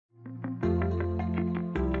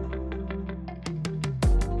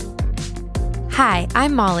Hi,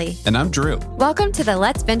 I'm Molly. And I'm Drew. Welcome to the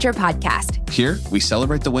Let's Venture podcast. Here, we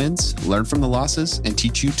celebrate the wins, learn from the losses, and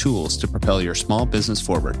teach you tools to propel your small business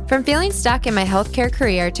forward. From feeling stuck in my healthcare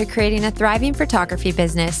career to creating a thriving photography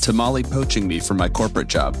business, To Molly poaching me from my corporate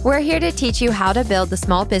job. we're here to teach you how to build the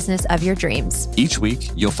small business of your dreams. Each week,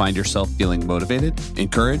 you'll find yourself feeling motivated,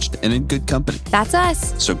 encouraged, and in good company. That's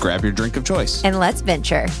us. So grab your drink of choice. And let's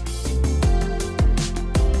venture.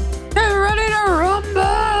 Get ready to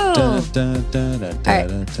rumble! All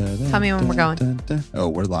right, tell me when we're going. Oh,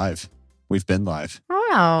 we're live. We've been live.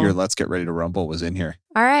 Oh. Your Let's Get Ready to Rumble was in here.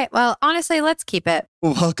 All right. Well, honestly, let's keep it.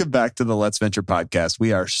 Welcome back to the Let's Venture podcast.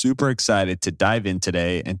 We are super excited to dive in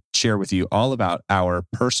today and share with you all about our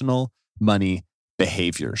personal money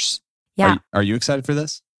behaviors. Yeah. Are you excited for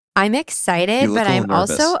this? I'm excited, You look but a I'm little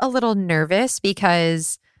nervous. also a little nervous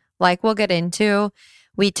because, like we'll get into,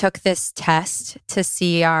 we took this test to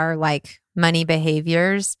see our money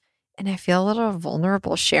behaviors, and I feel a little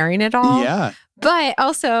vulnerable sharing it all. Yeah. But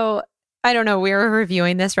also, I don't know, we were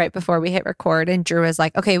reviewing this right before we hit record, and Drew was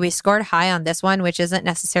like, okay, we scored high on this one, which isn't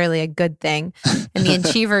necessarily a good thing. And the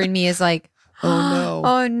achiever in me is like, Oh, no.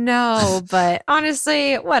 Oh no. But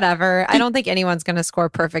honestly, whatever. I don't think anyone's going to score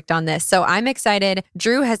perfect on this. So I'm excited.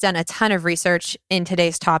 Drew has done a ton of research in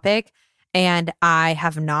today's topic, and I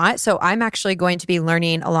have not. So I'm actually going to be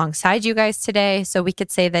learning alongside you guys today. So we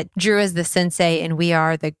could say that Drew is the sensei and we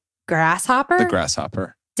are the grasshopper. The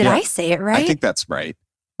grasshopper. Did Yeah. I say it right? I think that's right.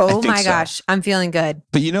 Oh think my so. gosh. I'm feeling good.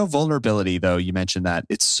 But vulnerability, though, you mentioned that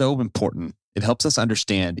it's so important. It helps us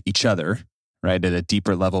understand each other, right, at a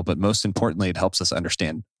deeper level. But most importantly, it helps us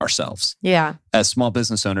understand ourselves. Yeah. As small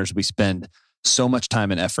business owners, we spend so much time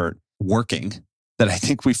and effort working that I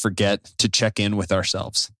think we forget to check in with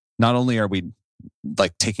ourselves. Not only are we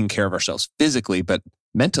taking care of ourselves physically, but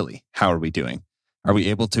mentally, how are we doing? Are we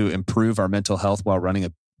able to improve our mental health while running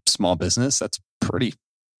a small business? That's pretty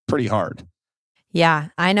hard. Yeah.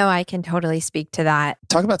 I know I can totally speak to that.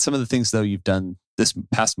 Talk about some of the things, though, you've done this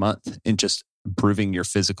past month in just improving your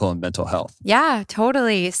physical and mental health. Yeah,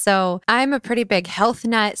 totally. So I'm a pretty big health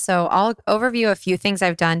nut. So I'll overview a few things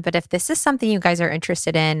I've done. But if this is something you guys are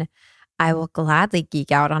interested in, I will gladly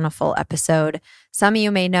geek out on a full episode. Some of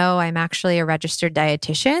you may know I'm actually a registered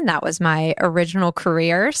dietitian. That was my original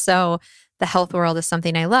career. So the health world is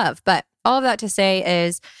something I love. But all of that to say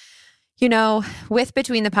is, with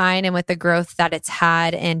Between the Pine and with the growth that it's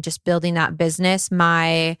had and just building that business,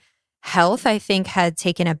 my health, I think, had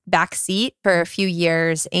taken a back seat for a few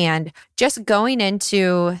years. And just going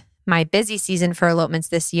into my busy season for elopements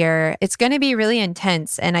this year, it's going to be really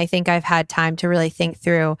intense. And I think I've had time to really think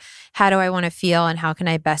through, how do I want to feel and how can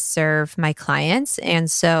I best serve my clients?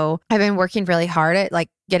 And so I've been working really hard at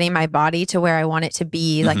getting my body to where I want it to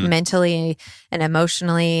be, mentally and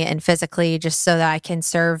emotionally and physically, just so that I can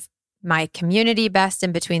serve my community best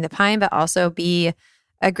in Between the Pine, but also be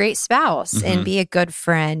a great spouse and be a good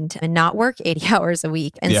friend and not work 80 hours a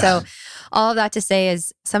week. And so all of that to say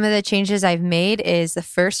is some of the changes I've made is the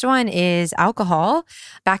first one is alcohol.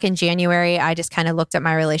 Back in January, I just kind of looked at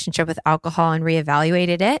my relationship with alcohol and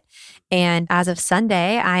reevaluated it. And as of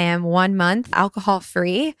Sunday, I am 1 month alcohol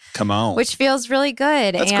free. Come on. Which feels really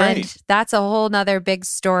good. That's and great. That's a whole nother big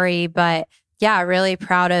story, but yeah, really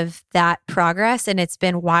proud of that progress. And it's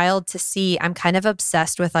been wild to see. I'm kind of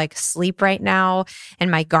obsessed with sleep right now.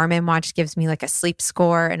 And my Garmin watch gives me a sleep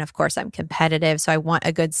score. And of course, I'm competitive, so I want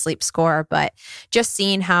a good sleep score. But just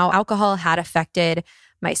seeing how alcohol had affected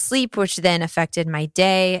my sleep, which then affected my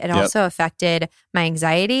day. It also affected my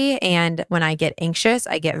anxiety. And when I get anxious,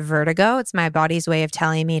 I get vertigo. It's my body's way of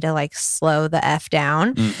telling me to slow the F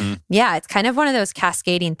down. Yeah, it's kind of one of those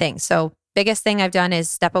cascading things. So biggest thing I've done is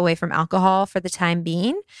step away from alcohol for the time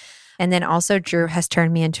being. And then also Drew has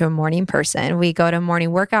turned me into a morning person. We go to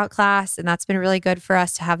morning workout class, and that's been really good for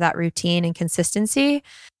us to have that routine and consistency.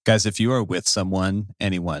 Guys, if you are with someone,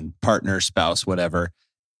 anyone, partner, spouse, whatever,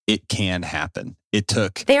 it can happen.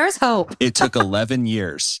 There's hope. It took 11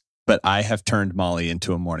 years, but I have turned Molly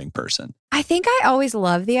into a morning person. I think I always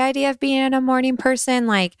loved the idea of being a morning person,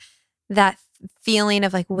 that feeling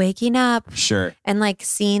of waking up Sure. and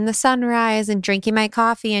seeing the sunrise and drinking my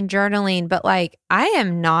coffee and journaling. But I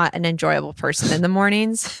am not an enjoyable person in the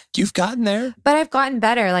mornings, You've gotten there. but I've gotten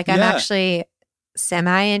better. I'm actually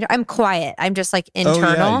I'm quiet. I'm just internal.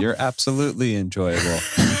 Oh, yeah, you're absolutely enjoyable.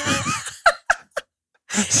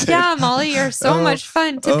 Yeah, Molly, you're so much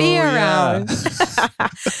fun to be around.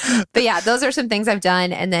 But yeah, those are some things I've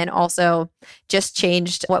done. And then also just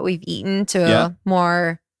changed what we've eaten to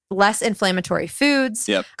less inflammatory foods,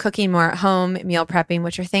 cooking more at home, meal prepping,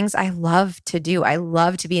 which are things I love to do. I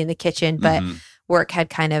love to be in the kitchen, but work had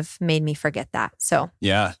kind of made me forget that. So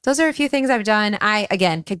Yeah. those are a few things I've done. I,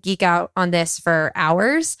 again, could geek out on this for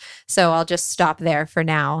hours. So I'll just stop there for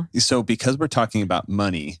now. So because we're talking about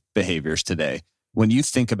money behaviors today, when you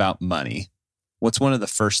think about money, what's one of the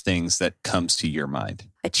first things that comes to your mind?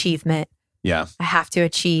 Achievement. Yeah. I have to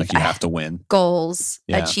achieve. Like you have to win. Goals,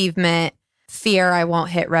 Yeah. achievement, fear I won't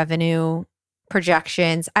hit revenue,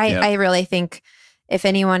 projections. I really think if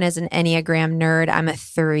anyone is an Enneagram nerd, I'm a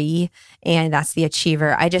 3, and that's the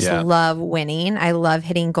achiever. I just love winning. I love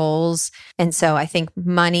hitting goals. And so I think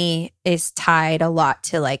money is tied a lot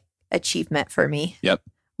to like achievement for me. Yep.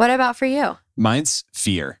 What about for you? Mine's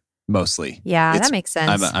fear mostly. Yeah, that makes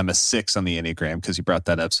sense. I'm a 6 on the Enneagram because you brought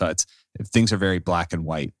that up. So things are very black and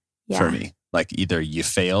white for me. Like either you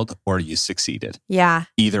failed or you succeeded. Yeah.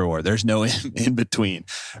 Either or. There's no in between,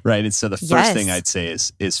 right? And so the first thing I'd say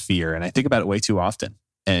is fear. And I think about it way too often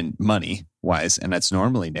and money wise, and that's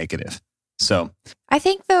normally negative. So I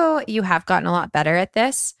think though you have gotten a lot better at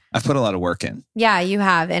this. I've put a lot of work in. Yeah, you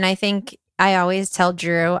have. And I think I always tell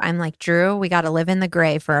Drew, I'm like, Drew, we got to live in the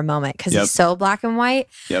gray for a moment because he's so black and white.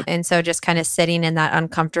 Yep. And so just kind of sitting in that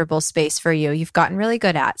uncomfortable space for you, you've gotten really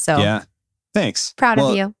good at. So yeah. Thanks. Proud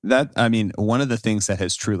of you. One of the things that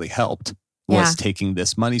has truly helped was taking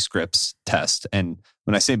this Money Scripts test. And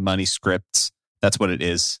when I say Money Scripts, that's what it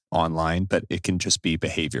is online, but it can just be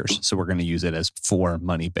behaviors. So we're going to use it as 4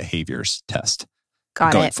 money behaviors test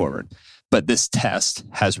going forward. But this test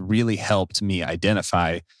has really helped me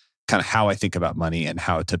identify kind of how I think about money and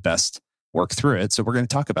how to best work through it. So we're going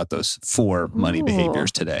to talk about those 4 money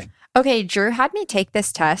behaviors today. Okay. Drew had me take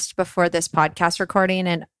this test before this podcast recording,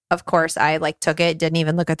 and of course, I took it, didn't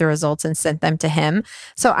even look at the results and sent them to him.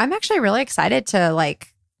 So I'm actually really excited to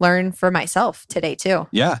learn for myself today too.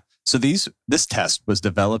 Yeah. So this test was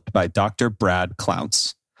developed by Dr. Brad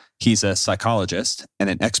Clounce. He's a psychologist and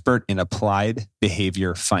an expert in applied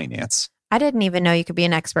behavior finance. I didn't even know you could be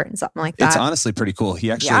an expert in something like that. It's honestly pretty cool.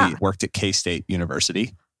 He actually worked at K-State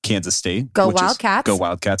University, Kansas State. Go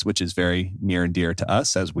Wildcats, which is very near and dear to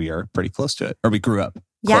us as we are pretty close to it, or we grew up.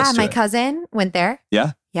 Yeah, my cousin went there.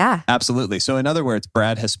 Yeah. Yeah. Absolutely. So in other words,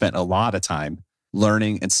 Brad has spent a lot of time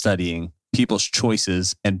learning and studying people's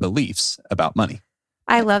choices and beliefs about money.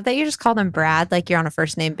 I love that you just called him Brad, like you're on a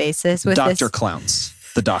first name basis with Dr. Clounce,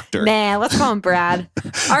 the doctor. Nah, let's call him Brad.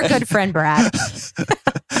 Our good friend Brad.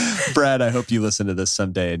 Brad, I hope you listen to this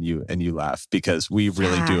someday and you laugh because we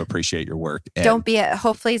really do appreciate your work. And, don't be,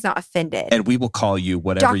 hopefully he's not offended. And we will call you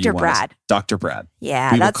whatever you want. Brad. Dr. Brad.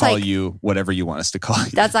 Yeah. We will call you whatever you want us to call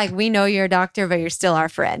you. That's like, we know you're a doctor, but you're still our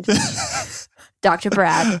friend. Dr.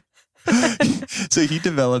 Brad. So he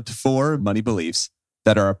developed 4 money beliefs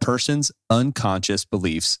that are a person's unconscious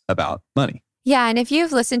beliefs about money. Yeah. And if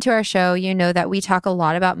you've listened to our show, you know that we talk a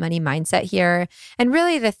lot about money mindset here. And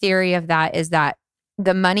really the theory of that is that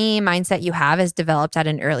the money mindset you have is developed at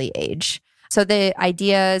an early age. So the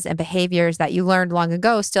ideas and behaviors that you learned long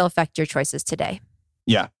ago still affect your choices today.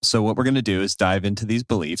 Yeah. So what we're going to do is dive into these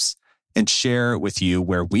beliefs and share with you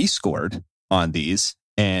where we scored on these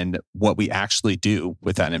and what we actually do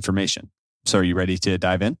with that information. So are you ready to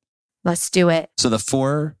dive in? Let's do it. So the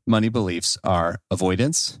 4 money beliefs are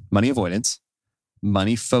money avoidance,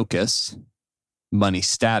 money focus, money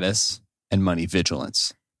status, and money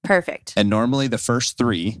vigilance. Perfect. And normally the first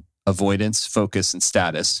 3, avoidance, focus, and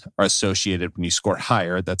status, are associated when you score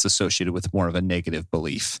higher. That's associated with more of a negative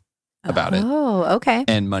belief about it. Oh, okay.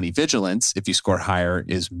 And money vigilance, if you score higher,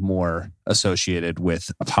 is more associated with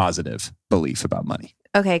a positive belief about money.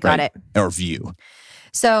 Okay, got it. Or view.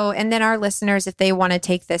 So, and then our listeners, if they want to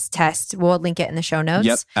take this test, we'll link it in the show notes.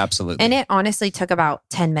 Yep, absolutely. And it honestly took about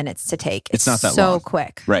 10 minutes to take. It's not that so long.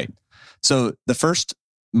 Quick. Right. So the first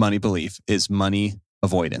money belief is money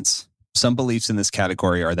avoidance. Some beliefs in this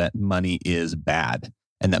category are that money is bad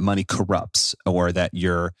and that money corrupts, or that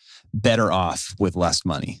you're better off with less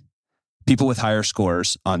money. People with higher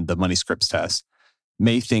scores on the Money Scripts test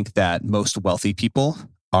may think that most wealthy people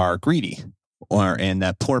are greedy, and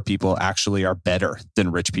that poor people actually are better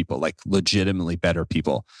than rich people, like legitimately better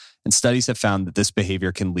people. And studies have found that this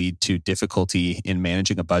behavior can lead to difficulty in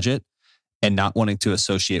managing a budget and not wanting to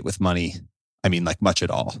associate with money, much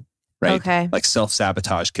at all, right? Okay. Like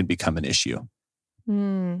self-sabotage can become an issue.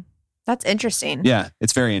 That's interesting. Yeah,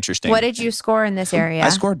 it's very interesting. What did you score in this area? I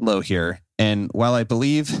scored low here. And while I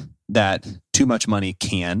believe that too much money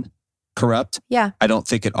can corrupt, I don't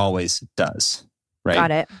think it always does, right?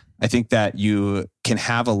 Got it. I think that you can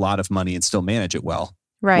have a lot of money and still manage it well,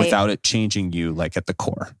 right, without it changing you at the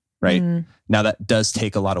core, right? Now that does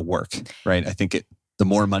take a lot of work, right? I think the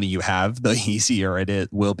more money you have, the easier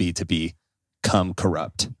will be to become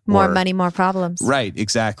corrupt. More money, more problems. Right,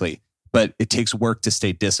 exactly. but it takes work to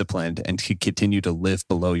stay disciplined and to continue to live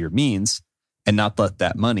below your means and not let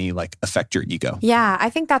that money like affect your ego. Yeah, I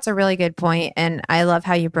think that's a really good point. And I love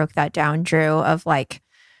how you broke that down, Drew, of like,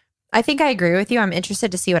 I think I agree with you. I'm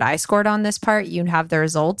interested to see what I scored on this part. You have the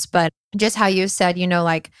results, but just how you said,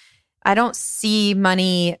 like, I don't see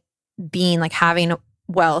money being like having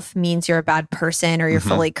wealth means you're a bad person or you're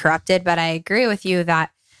fully corrupted. But I agree with you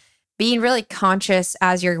that being really conscious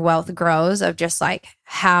as your wealth grows of just like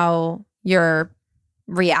how you're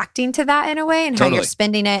reacting to that in a way and how you're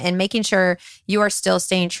spending it and making sure you are still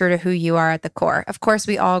staying true to who you are at the core. Of course,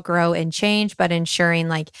 we all grow and change, but ensuring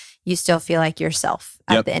like you still feel like yourself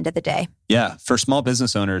at the end of the day. Yeah. For small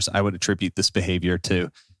business owners, I would attribute this behavior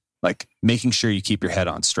to like making sure you keep your head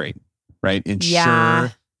on straight, right?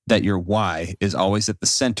 Ensure that your why is always at the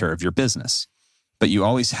center of your business. But you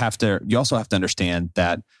also have to understand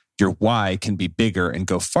that your why can be bigger and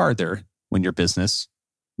go farther when your business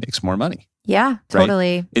makes more money. Yeah,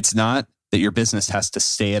 totally. Right? It's not that your business has to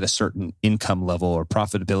stay at a certain income level or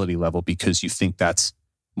profitability level because you think that's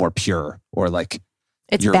more pure or like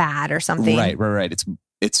it's bad or something. Right.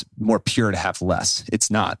 It's more pure to have less.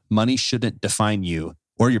 It's not. Money shouldn't define you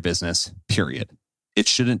or your business, period. It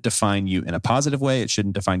shouldn't define you in a positive way. It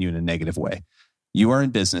shouldn't define you in a negative way. You are in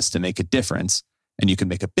business to make a difference, and you can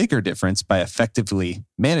make a bigger difference by effectively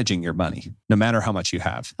managing your money, no matter how much you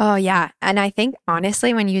have. Oh, yeah. And I think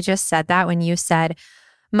honestly, when you just said that, when you said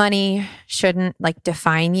money shouldn't like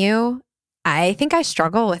define you, I think I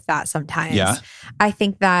struggle with that sometimes. Yeah. I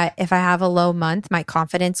think that if I have a low month, my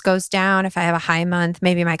confidence goes down. If I have a high month,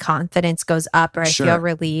 maybe my confidence goes up or I feel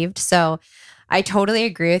relieved. So I totally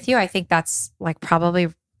agree with you. I think that's like probably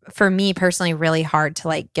for me personally really hard to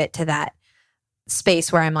like get to that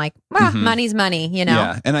space where I'm like, well, money's money,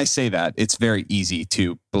 Yeah. And I say that it's very easy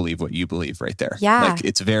to believe what you believe right there. Yeah. Like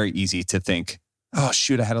it's very easy to think, oh,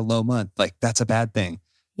 shoot, I had a low month. Like that's a bad thing.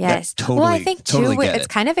 Yes. Well, I think too, it's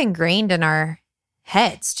kind of ingrained in our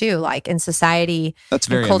heads too, like in society. That's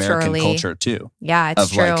very American culture too. Yeah,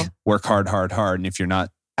 it's true. Like work hard. And if you're not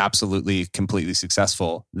absolutely completely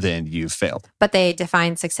successful, then you've failed. But they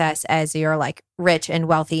define success as you're like rich and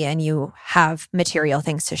wealthy and you have material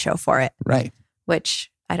things to show for it. Right. Which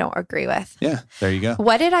I don't agree with. Yeah, there you go.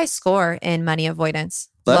 What did I score in money avoidance?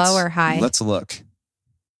 Low or high? Let's look.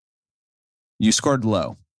 You scored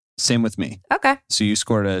low. Same with me. Okay. So you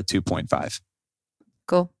scored a 2.5.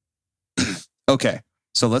 Cool. Okay.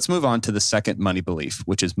 So let's move on to the second money belief,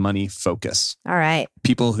 which is money focus. All right.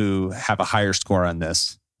 People who have a higher score on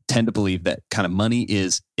this tend to believe that kind of money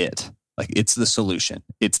is it. Like it's the solution.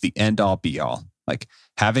 It's the end all be all. Like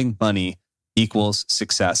having money equals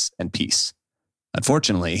success and peace.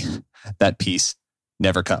 Unfortunately, that peace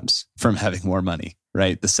never comes from having more money,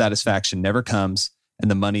 right? The satisfaction never comes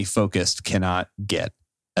and the money focused cannot get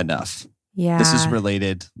enough. Yeah. This is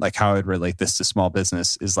related, like how I would relate this to small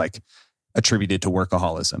business is like attributed to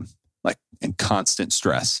workaholism, like and constant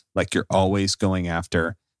stress. Like you're always going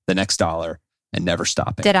after the next dollar and never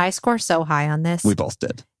stopping. Did I score so high on this? We both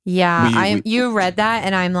did. Yeah. You read that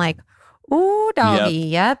and I'm like, ooh, doggy.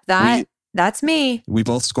 Yep. That's me. We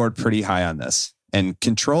both scored pretty high on this. And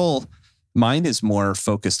control, mine is more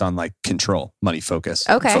focused on like control, money focus.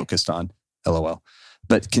 Okay. Focused on LOL.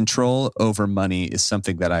 But control over money is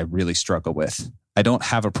something that I really struggle with. I don't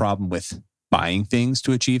have a problem with buying things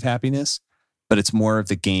to achieve happiness, but it's more of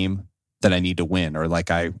the game that I need to win, or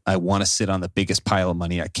like I want to sit on the biggest pile of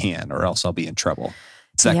money I can, or else I'll be in trouble.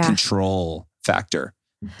 It's that control factor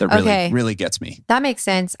that really gets me. That makes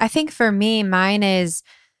sense. I think for me, mine is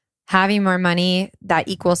having more money that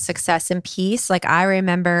equals success and peace. Like I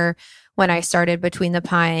remember when I started Between the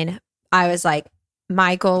Pine, I was like,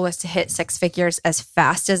 my goal was to hit 6 figures as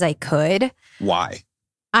fast as I could. Why?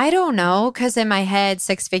 I don't know. Cause in my head,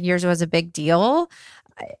 6 figures was a big deal.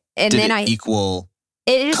 And Did it equal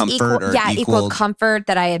comfort? Equal comfort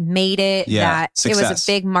that I had made it. Yeah, that success. It was a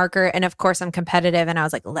big marker. And of course I'm competitive and I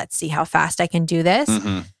was like, let's see how fast I can do this.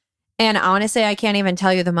 And honestly, I can't even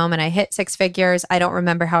tell you the moment I hit 6 figures. I don't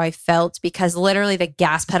remember how I felt because literally the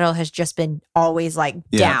gas pedal has just been always like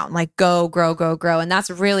down, like go, grow, go, grow. And that's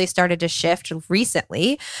really started to shift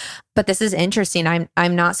recently. But this is interesting.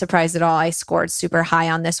 I'm not surprised at all. I scored super high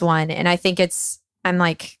on this one. And I think I'm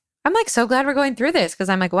like so glad we're going through this because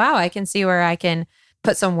I'm like, wow, I can see where I can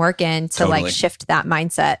put some work in to like shift that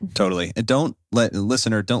mindset. Totally. And don't let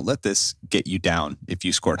this get you down if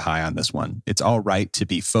you scored high on this one. It's all right to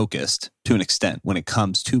be focused to an extent when it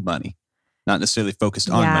comes to money. Not necessarily focused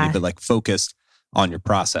on money, but like focused on your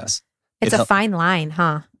process. It's a fine line,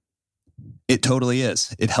 huh? It totally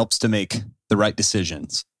is. It helps to make the right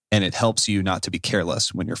decisions. and it helps you not to be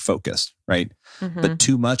careless when you're focused, right? Mhm. But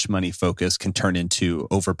too much money focus can turn into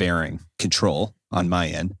overbearing control on my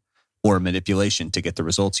end or manipulation to get the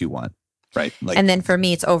results you want, right? Like, And then for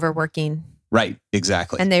me, it's overworking. right,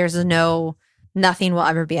 exactly. And there's nothing will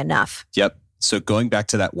ever be enough. Yep. So going back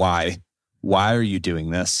to that why are you doing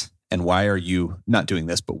this? And why are you not doing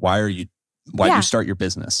this? But why do you start your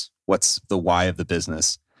business? What's the why of the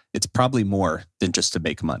business? It's probably more than just to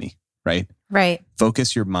make money, right? Right.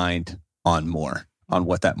 Focus your mind on more, on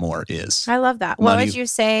what that more is. I love that. What would you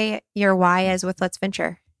say your why is with Let's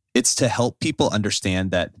Venture? It's to help people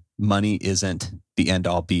understand that money isn't the end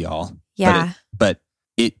all be all. Yeah. But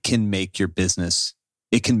it can make your business,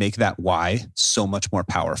 it can make that why so much more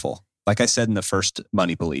powerful. Like I said in the first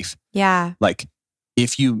money belief, Yeah. like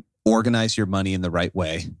if you organize your money in the right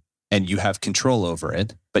way and you have control over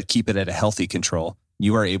it, but keep it at a healthy control,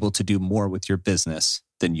 you are able to do more with your business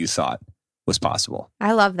than you thought was possible.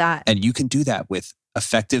 I love that. And you can do that with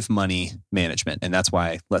effective money management. And that's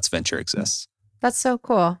why Let's Venture exists. That's so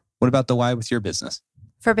cool. What about the why with your business?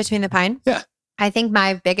 For Between the Pine? Yeah. I think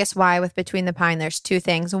my biggest why with Between the Pine, there's two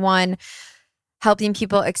things. One, helping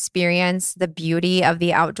people experience the beauty of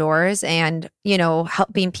the outdoors and,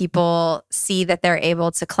 helping people see that they're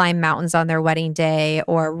able to climb mountains on their wedding day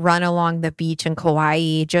or run along the beach in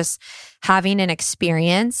Kauai, just having an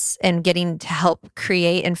experience and getting to help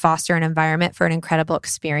create and foster an environment for an incredible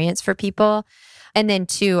experience for people. And then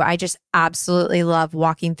two, I just absolutely love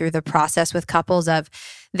walking through the process with couples of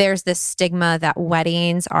there's this stigma that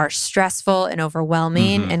weddings are stressful and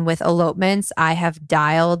overwhelming. Mm-hmm. And with elopements, I have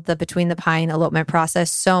dialed the Between the Pine elopement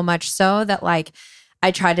process so much so that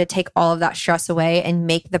I try to take all of that stress away and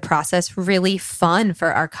make the process really fun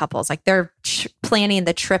for our couples. Like they're planning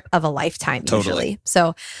the trip of a lifetime usually.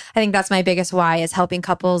 So I think that's my biggest why is helping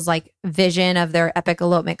couples vision of their epic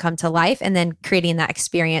elopement come to life and then creating that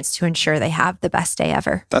experience to ensure they have the best day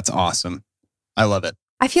ever. That's awesome. I love it.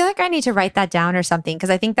 I feel like I need to write that down or something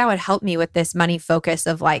because I think that would help me with this money focus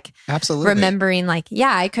of absolutely remembering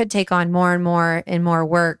I could take on more and more and more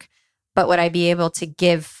work, but would I be able to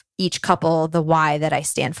give each couple the why that I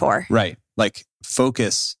stand for? Right. Like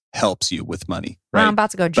focus helps you with money. Right. Well, I'm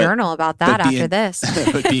about to go journal about that after this.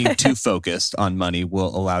 But being too focused on money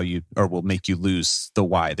will allow you or will make you lose the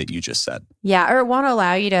why that you just said. Yeah. Or it won't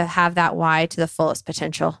allow you to have that why to the fullest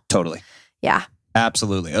potential. Totally. Yeah.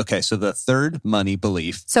 Absolutely. Okay. So the third money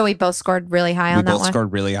belief. So we both scored really high on that one. We both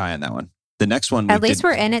scored really high on that one. The next one. At least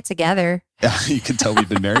we're in it together. You can tell we've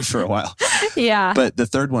been married for a while. Yeah. But the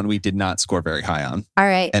third one we did not score very high on. All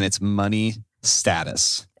right. And it's money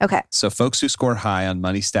status. Okay. So folks who score high on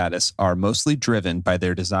money status are mostly driven by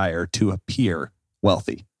their desire to appear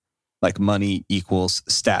wealthy. Like money equals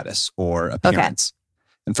status or appearance. Okay.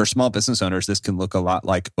 And for small business owners, this can look a lot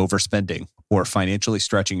like overspending or financially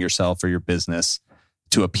stretching yourself or your business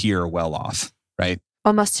to appear well off, right?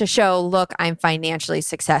 Almost to show, look, I'm financially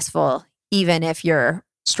successful, even if you're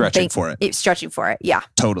stretching for it. Stretching for it. Yeah.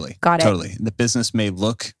 Totally. Got it. Totally. The business may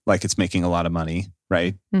look like it's making a lot of money,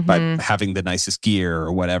 right? Mm-hmm. By having the nicest gear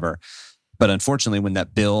or whatever. But unfortunately, when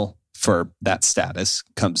that bill for that status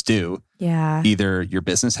comes due, either your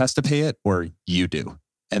business has to pay it or you do.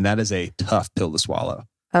 And that is a tough pill to swallow.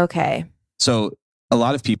 Okay. So a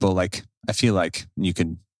lot of people, I feel like you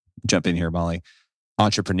can jump in here, Molly,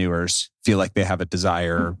 entrepreneurs feel like they have a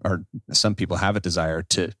desire, or some people have a desire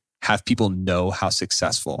to have people know how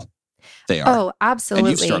successful they are. Oh,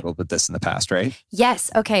 absolutely. And you've struggled with this in the past, right? Yes.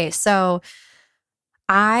 Okay. So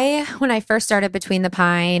when I first started Between the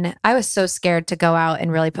Pine, I was so scared to go out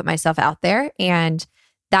and really put myself out there. And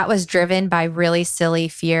that was driven by really silly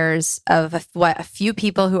fears of what a few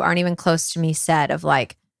people who aren't even close to me said of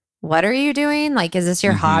what are you doing? Is this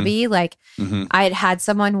your hobby? I had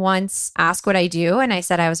someone once ask what I do, and I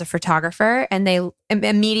said I was a photographer, and they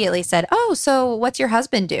immediately said, "Oh, so what's your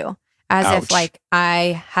husband do?" As Ouch. if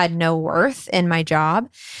I had no worth in my job.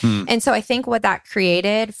 And so I think what that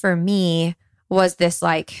created for me was this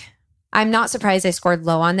I'm not surprised I scored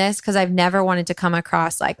low on this because I've never wanted to come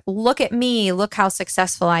across look at me, look how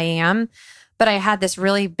successful I am. But I had this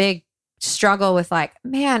really big struggle with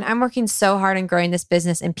man, I'm working so hard on growing this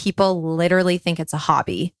business and people literally think it's a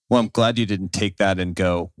hobby. Well, I'm glad you didn't take that and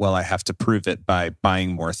go, well, I have to prove it by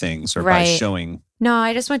buying more things or by showing. No,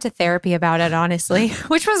 I just went to therapy about it, honestly,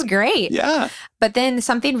 which was great. Yeah. But then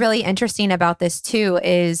something really interesting about this too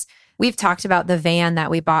is we've talked about the van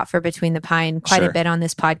that we bought for Between the Pine quite a bit on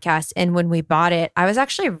this podcast. And when we bought it, I was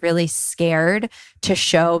actually really scared to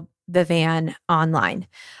show the van online.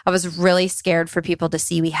 I was really scared for people to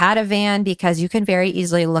see we had a van because you can very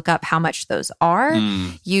easily look up how much those are.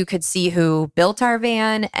 You could see who built our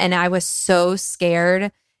van. And I was so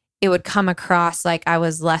scared it would come across like I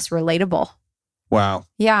was less relatable. Wow.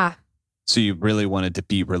 Yeah. So you really wanted to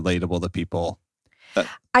be relatable to people.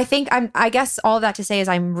 I guess all of that to say is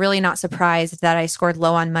I'm really not surprised that I scored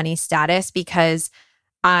low on money status, because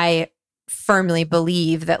I firmly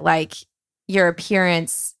believe that like your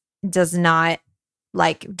appearance does not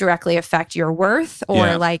like directly affect your worth,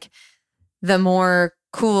 or like the more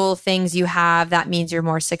cool things you have, that means you're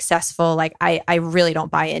more successful. Like I really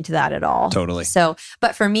don't buy into that at all. Totally. So,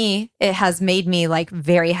 but for me, it has made me like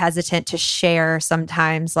very hesitant to share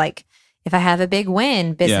sometimes, like if I have a big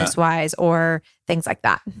win business wise or things like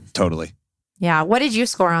that. Totally. Yeah. What did you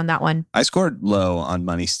score on that one? I scored low on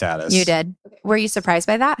money status. You did. Were you surprised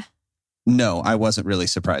by that? No, I wasn't really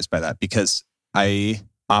surprised by that, because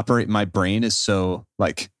my brain is so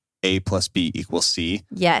like A plus B equals C.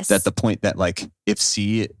 Yes. That the point that like if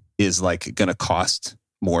C is like going to cost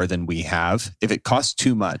more than we have, if it costs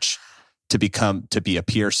too much to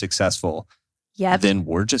appear successful, then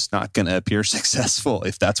we're just not going to appear successful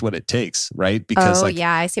if that's what it takes, right? Because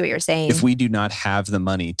I see what you're saying. If we do not have the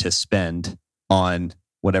money to spend on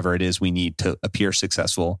whatever it is we need to appear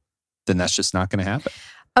successful, then that's just not going to happen.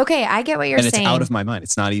 Okay, I get what you're saying. And it's out of my mind.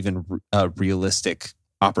 It's not even a realistic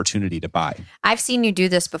opportunity to buy. I've seen you do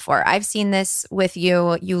this before. I've seen this with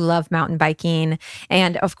you. You love mountain biking.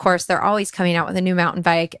 And of course, they're always coming out with a new mountain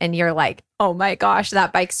bike. And you're like, oh my gosh,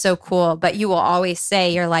 that bike's so cool. But you will always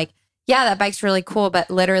say, you're like, yeah, that bike's really cool, but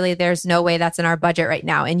literally there's no way that's in our budget right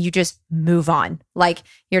now. And you just move on. Like,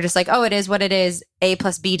 you're just like, oh, it is what it is. A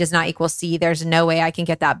plus B does not equal C. There's no way I can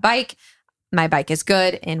get that bike. My bike is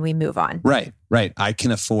good. And we move on. Right. I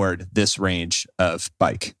can afford this range of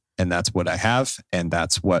bike. And that's what I have. And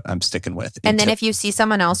that's what I'm sticking with. And then if you see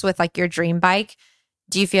someone else with like your dream bike,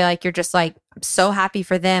 do you feel like you're just like, I'm so happy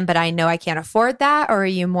for them, but I know I can't afford that? Or are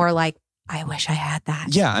you more like, I wish I had that?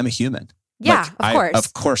 Yeah, I'm a human. Yeah, of course.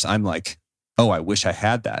 Of course, I'm like, oh, I wish I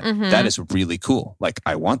had that. Mm-hmm. That is really cool. Like,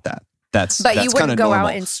 I want that. But you wouldn't go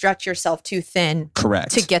out and stretch yourself too thin.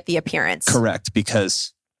 Correct. To get the appearance. Correct,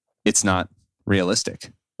 because it's not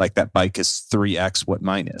realistic. Like, that bike is 3x what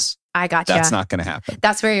mine is. I gotcha. That's not going to happen.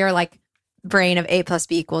 That's where your like brain of A plus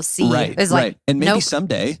B equals C is like, and maybe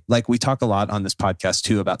someday, like we talk a lot on this podcast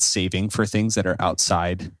too about saving for things that are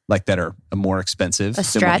outside, like that are more expensive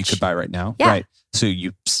than what you could buy right now. Yeah. Right. So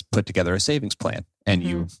you put together a savings plan and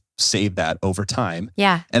you save that over time.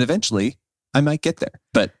 Yeah. And eventually I might get there.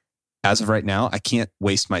 But as of right now, I can't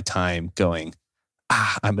waste my time going,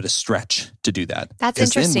 I'm going to stretch to do that. That's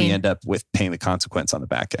interesting. Because then we end up with paying the consequence on the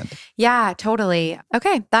back end. Yeah, totally.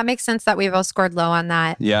 Okay. That makes sense that we've all scored low on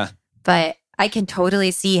that. Yeah. But I can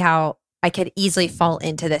totally see how I could easily fall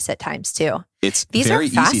into this at times too. These are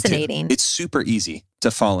fascinating. It's super easy to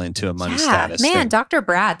fall into a money status man, thing. Dr.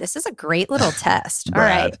 Brad, this is a great little test. All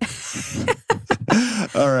right.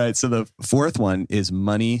 All right. So the fourth one is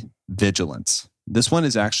money vigilance. This one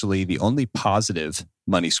is actually the only positive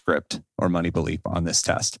money script or money belief on this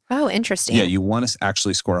test. Oh, interesting. Yeah, you want to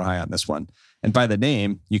actually score high on this one. And by the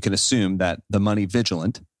name, you can assume that the money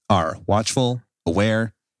vigilant are watchful,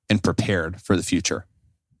 aware, and prepared for the future.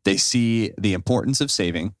 They see the importance of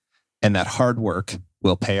saving and that hard work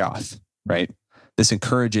will pay off, right? This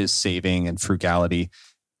encourages saving and frugality.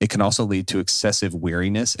 It can also lead to excessive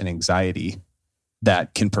weariness and anxiety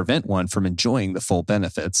that can prevent one from enjoying the full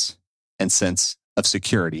benefits and sense of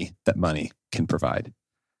security that money can provide.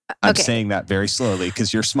 I'm saying that very slowly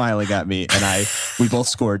because you're smiling at me and we both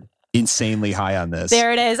scored insanely high on this.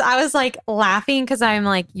 There it is. I was like laughing because I'm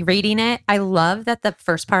like reading it. I love that the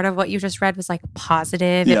first part of what you just read was like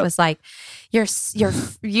positive. Yep. It was like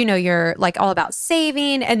you're like all about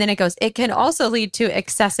saving. And then it goes, it can also lead to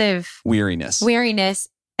excessive weariness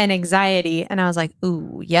and anxiety. And I was like,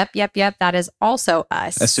 ooh, yep. That is also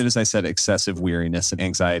us. As soon as I said excessive weariness and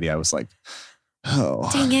anxiety, I was like, oh,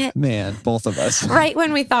 dang it, man, both of us. Right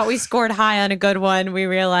when we thought we scored high on a good one, we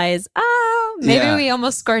realized, maybe we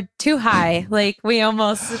almost scored too high. Like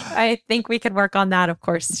I think we could work on that, of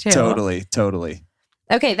course, too. Totally.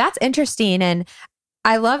 Okay, that's interesting. And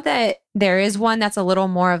I love that there is one that's a little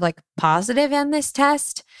more of like positive in this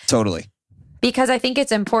test. Totally. Because I think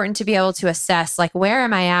it's important to be able to assess, like, where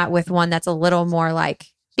am I at with one that's a little more like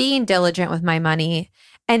being diligent with my money.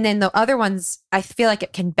 And then the other ones, I feel like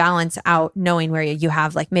it can balance out knowing where you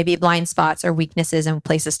have like maybe blind spots or weaknesses and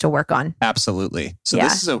places to work on. Absolutely. So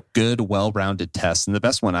this is a good, well-rounded test. And the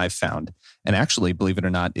best one I've found, and actually, believe it or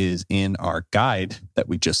not, is in our guide that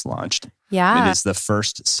we just launched. Yeah. It is the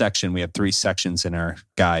first section. We have 3 sections in our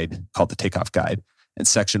guide called the Takeoff Guide. And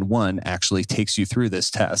section 1 actually takes you through this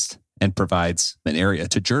test and provides an area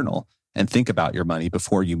to journal and think about your money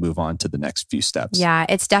before you move on to the next few steps. Yeah,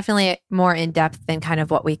 it's definitely more in depth than kind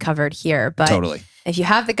of what we covered here. But Totally. If you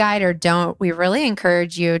have the guide or don't, we really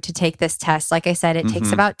encourage you to take this test. Like I said, it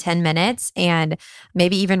takes about 10 minutes, and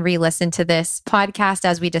maybe even re-listen to this podcast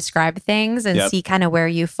as we describe things and see kind of where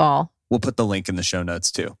you fall. We'll put the link in the show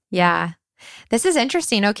notes too. Yeah. This is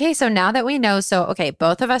interesting. Okay, so now that we know,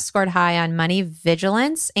 both of us scored high on money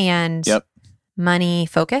vigilance and money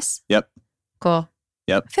focus. Yep. Cool.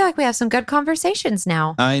 Yep. I feel like we have some good conversations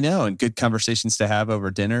now. I know, and good conversations to have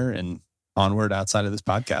over dinner and onward outside of this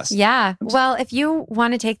podcast. Yeah. Well, if you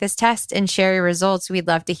want to take this test and share your results, we'd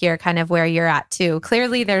love to hear kind of where you're at too.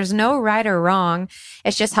 Clearly, there's no right or wrong.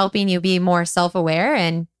 It's just helping you be more self-aware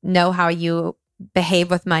and know how you behave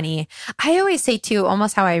with money. I always say too,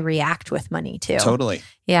 almost how I react with money too. Totally.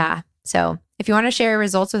 Yeah. So if you want to share your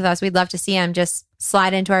results with us, we'd love to see them. Just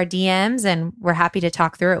slide into our DMs and we're happy to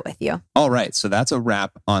talk through it with you. All right. So that's a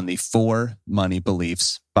wrap on the 4 money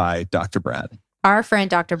beliefs by Dr. Brad. Our friend,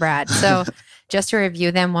 Dr. Brad. So just to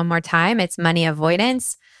review them one more time, it's money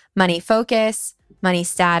avoidance, money focus, money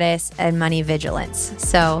status, and money vigilance.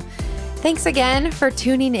 So thanks again for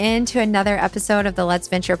tuning in to another episode of the Let's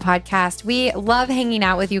Venture podcast. We love hanging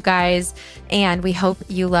out with you guys, and we hope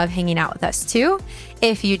you love hanging out with us too.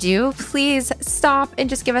 If you do, please stop and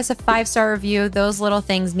just give us a 5-star review. Those little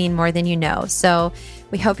things mean more than you know. So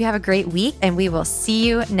we hope you have a great week, and we will see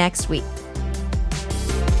you next week.